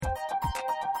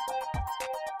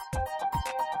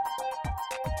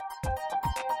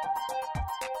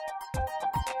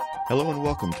Hello and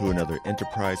welcome to another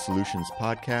Enterprise Solutions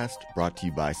podcast brought to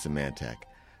you by Symantec,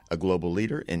 a global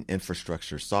leader in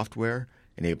infrastructure software,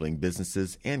 enabling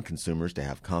businesses and consumers to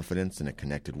have confidence in a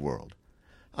connected world.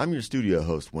 I'm your studio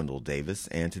host, Wendell Davis,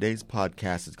 and today's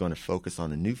podcast is going to focus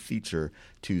on a new feature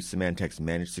to Symantec's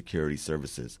managed security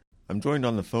services. I'm joined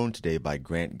on the phone today by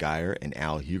Grant Geyer and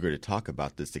Al Huger to talk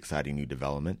about this exciting new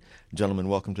development. Gentlemen,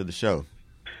 welcome to the show.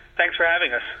 Thanks for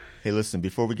having us. Hey, listen,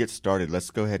 before we get started,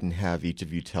 let's go ahead and have each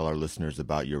of you tell our listeners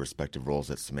about your respective roles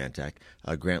at Symantec.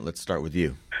 Grant, let's start with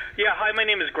you. Yeah, hi, my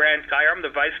name is Grant Geyer. I'm the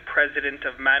Vice President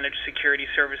of Managed Security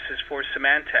Services for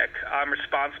Symantec. I'm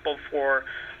responsible for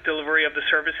delivery of the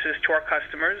services to our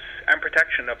customers and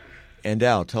protection of them. And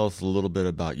Al, tell us a little bit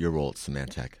about your role at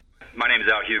Symantec. My name is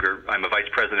Al Huger. I'm a Vice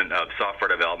President of Software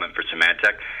Development for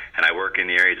Symantec, and I work in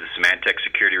the areas of Symantec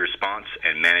Security Response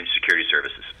and Managed Security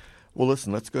Services. Well,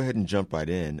 listen, let's go ahead and jump right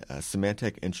in.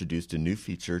 Symantec introduced a new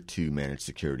feature to Managed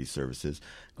Security Services.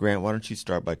 Grant, why don't you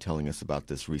start by telling us about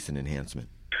this recent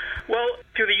enhancement? Well,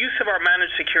 through the use of our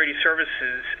managed security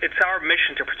services, it's our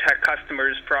mission to protect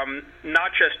customers from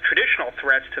not just traditional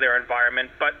threats to their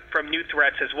environment, but from new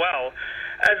threats as well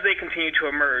as they continue to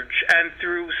emerge. And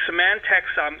through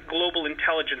Symantec's global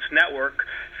intelligence network,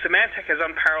 Symantec has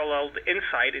unparalleled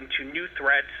insight into new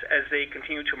threats as they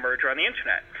continue to emerge around the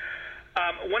Internet.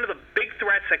 One of the big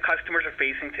threats that customers are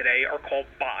facing today are called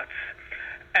bots.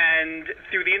 And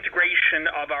through the integration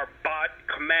of our bot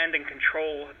command and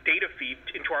control data feed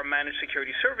into our managed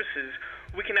security services,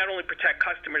 we can not only protect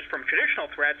customers from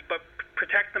traditional threats, but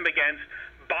protect them against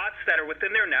bots that are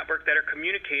within their network that are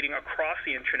communicating across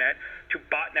the Internet to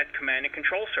botnet command and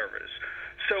control servers.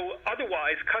 So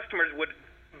otherwise, customers would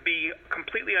be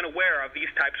completely unaware of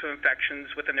these types of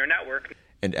infections within their network.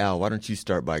 And Al, why don't you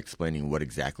start by explaining what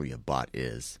exactly a bot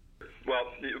is?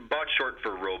 Well, bot's short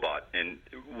for robot, and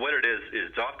what it is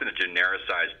it's often a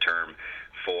genericized term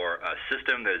for a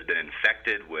system that has been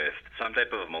infected with some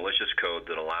type of malicious code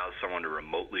that allows someone to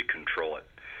remotely control it.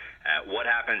 What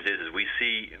happens is we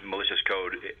see malicious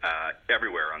code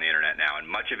everywhere on the Internet now, and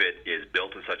much of it is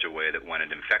built in such a way that when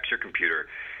it infects your computer,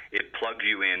 it plugs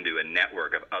you into a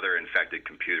network of other infected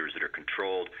computers that are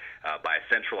controlled by a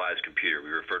centralized computer. We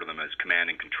refer to them as command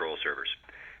and control servers.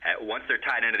 Once they're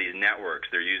tied into these networks,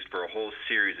 they're used for a whole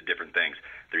series of different things.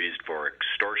 They're used for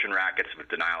extortion rackets with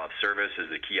denial of service is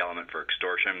the key element for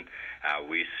extortion.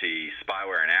 We see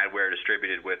spyware and adware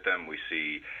distributed with them. We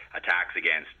see attacks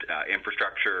against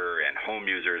infrastructure and home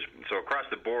users. So across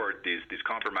the board, these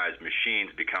compromised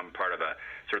machines become part of a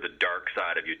sort of the dark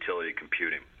side of utility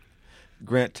computing.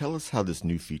 Grant, tell us how this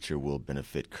new feature will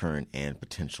benefit current and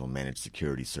potential managed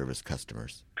security service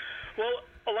customers. Well,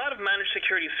 a lot of managed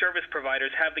security service providers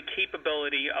have the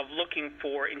capability of looking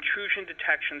for intrusion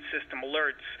detection system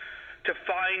alerts to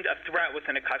find a threat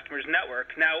within a customer's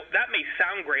network. Now, that may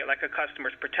sound great, like a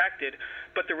customer's protected,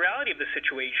 but the reality of the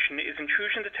situation is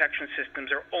intrusion detection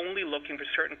systems are only looking for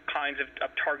certain kinds of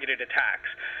targeted attacks.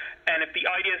 And if the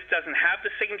IDS doesn't have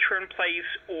the signature in place,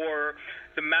 or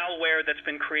the malware that's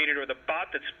been created, or the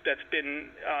bot that's been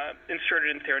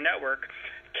inserted into their network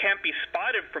can't be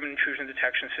spotted from an intrusion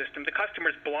detection system, the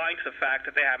customer's blind to the fact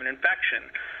that they have an infection.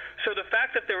 So the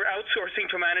fact that they're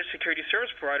outsourcing to a managed security service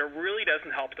provider really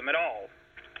doesn't help them at all.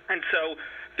 And so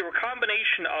through a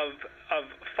combination of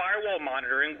firewall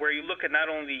monitoring, where you look at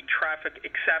not only traffic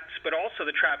accepts but also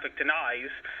the traffic denies,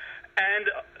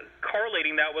 and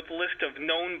correlating that with a list of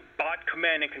known bot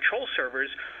command and control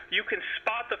servers, you can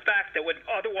spot the fact that what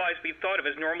otherwise be thought of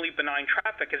as normally benign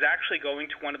traffic is actually going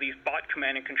to one of these bot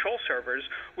command and control servers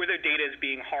where their data is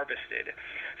being harvested.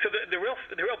 So the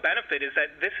real benefit is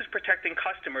that this is protecting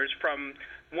customers from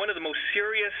one of the most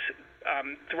serious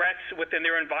threats within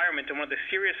their environment and one of the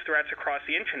serious threats across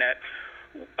the Internet,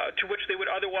 to which they would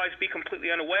otherwise be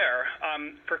completely unaware.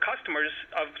 For customers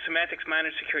of Symantec's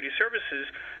managed security services,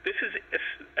 this is,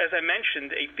 as I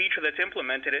mentioned, a feature that's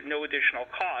implemented at no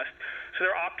additional cost. So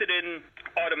they're opted in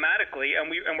automatically, and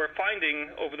we're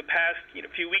finding over the past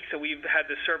few weeks that we've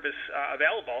had this service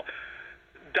available,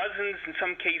 dozens, in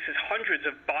some cases hundreds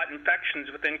of bot infections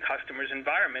within customers'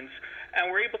 environments, and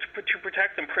we're able to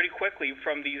protect them pretty quickly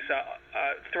from these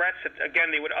threats that,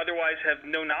 again, they would otherwise have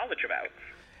no knowledge about.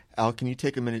 Al, can you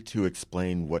take a minute to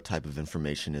explain what type of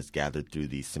information is gathered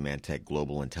through the Symantec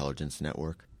Global Intelligence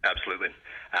Network? Absolutely.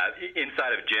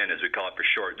 Inside of GIN, as we call it for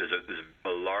short, there's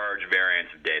a large variance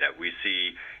of data. We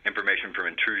see information from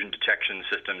intrusion detection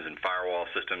systems and firewall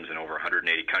systems in over 180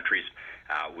 countries.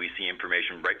 We see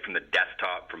information right from the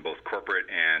desktop from both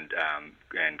corporate and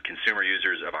consumer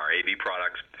users of our AV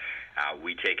products.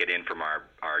 We take it in from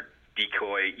our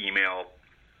decoy email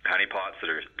honeypots that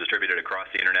are distributed across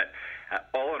the internet.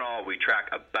 All in all, we track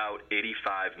about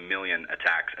 85 million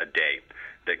attacks a day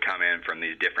that come in from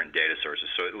these different data sources.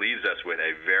 So it leaves us with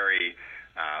a very,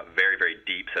 very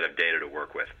deep set of data to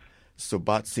work with. So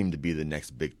bots seem to be the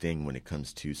next big thing when it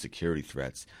comes to security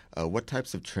threats. What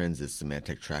types of trends is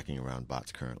Symantec tracking around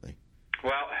bots currently?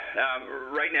 Well,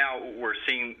 right now we're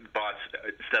seeing bots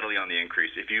steadily on the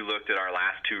increase. If you looked at our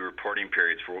last two reporting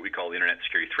periods for what we call the Internet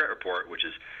Security Threat Report, which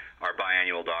is our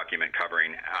biannual document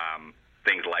covering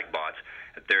things like bots,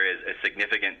 there is a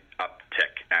significant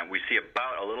uptick. And we see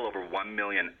about a little over 1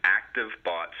 million active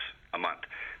bots a month.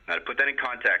 Now, to put that in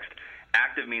context,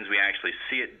 active means we actually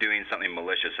see it doing something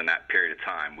malicious in that period of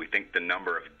time. We think the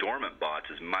number of dormant bots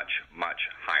is much, much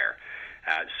higher.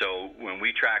 So when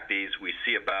we track these, we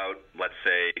see about, let's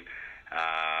say,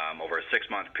 over a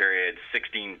 6-month period,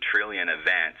 16 trillion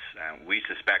events. We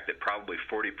suspect that probably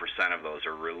 40% of those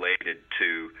are related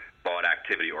to bot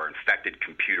activity or infected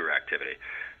computer activity.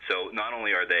 So not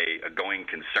only are they a going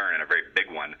concern and a very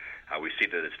big one, we see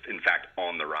that it's in fact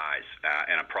on the rise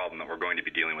and a problem that we're going to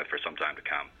be dealing with for some time to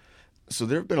come. So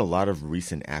there have been a lot of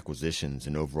recent acquisitions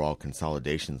and overall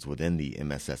consolidations within the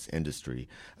MSS industry.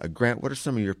 Grant, what are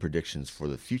some of your predictions for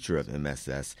the future of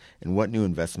MSS, and what new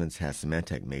investments has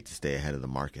Symantec made to stay ahead of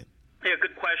the market? Yeah,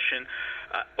 good question.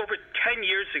 Over 10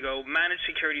 years ago, managed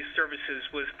security services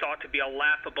was thought to be a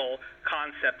laughable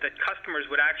concept, that customers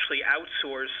would actually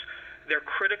outsource their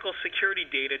critical security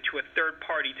data to a third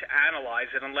party to analyze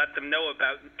it and let them know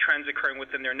about trends occurring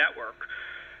within their network.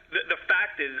 The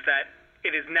fact is that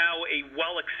it is now a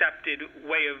well-accepted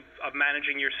way of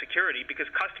managing your security, because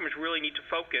customers really need to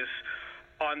focus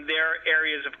on their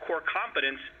areas of core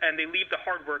competence, and they leave the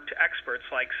hard work to experts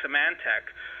like Symantec.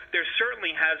 There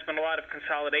certainly has been a lot of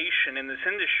consolidation in this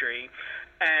industry,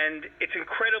 and it's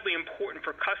incredibly important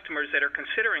for customers that are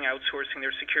considering outsourcing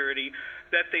their security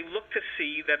that they look to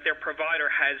see that their provider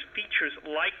has features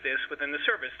like this within the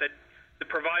service, that the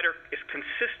provider is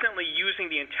consistently using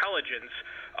the intelligence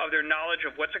of their knowledge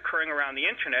of what's occurring around the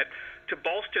internet to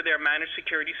bolster their managed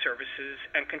security services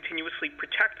and continuously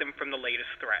protect them from the latest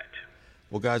threat.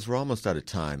 Well, guys, we're almost out of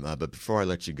time, but before I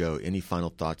let you go, any final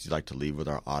thoughts you'd like to leave with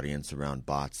our audience around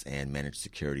bots and managed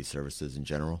security services in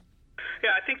general?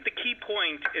 Yeah, I think the key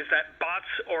point is that bots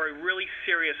are a really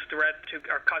serious threat to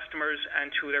our customers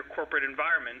and to their corporate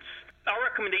environments. Our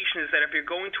recommendation is that if you're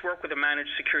going to work with a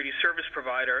managed security service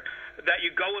provider, that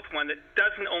you go with one that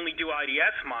doesn't only do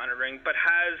IDS monitoring, but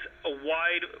has a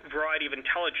wide variety of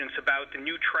intelligence about the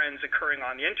new trends occurring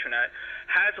on the internet,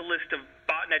 has a list of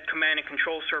botnet command and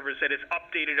control servers that is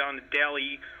updated on a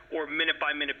daily or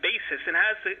minute-by-minute basis, and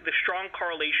has the strong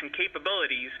correlation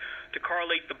capabilities to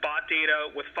correlate the bot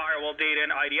data with firewall data and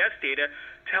IDS data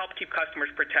to help keep customers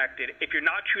protected. If you're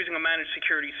not choosing a managed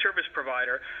security service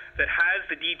provider that has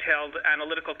the detailed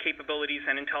analytical capabilities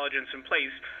and intelligence in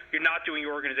place, you're not doing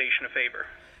your organization a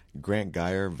favor. Grant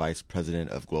Geyer, Vice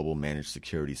President of Global Managed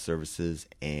Security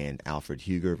Services, and Alfred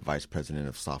Huger, Vice President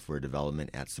of Software Development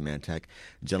at Symantec.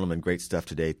 Gentlemen, great stuff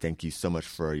today. Thank you so much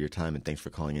for your time, and thanks for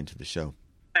calling into the show.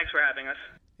 Thanks for having us.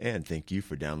 And thank you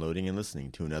for downloading and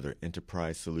listening to another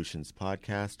Enterprise Solutions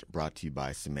podcast brought to you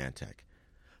by Symantec.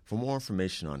 For more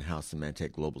information on how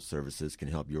Symantec Global Services can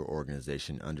help your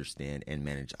organization understand and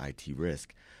manage IT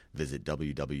risk, visit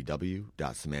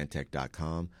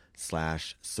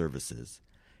www.symantec.com/services.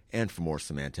 And for more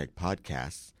Symantec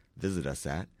podcasts, visit us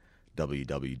at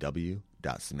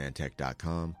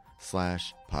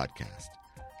www.symantec.com/podcast.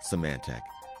 Symantec,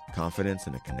 confidence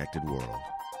in a connected world.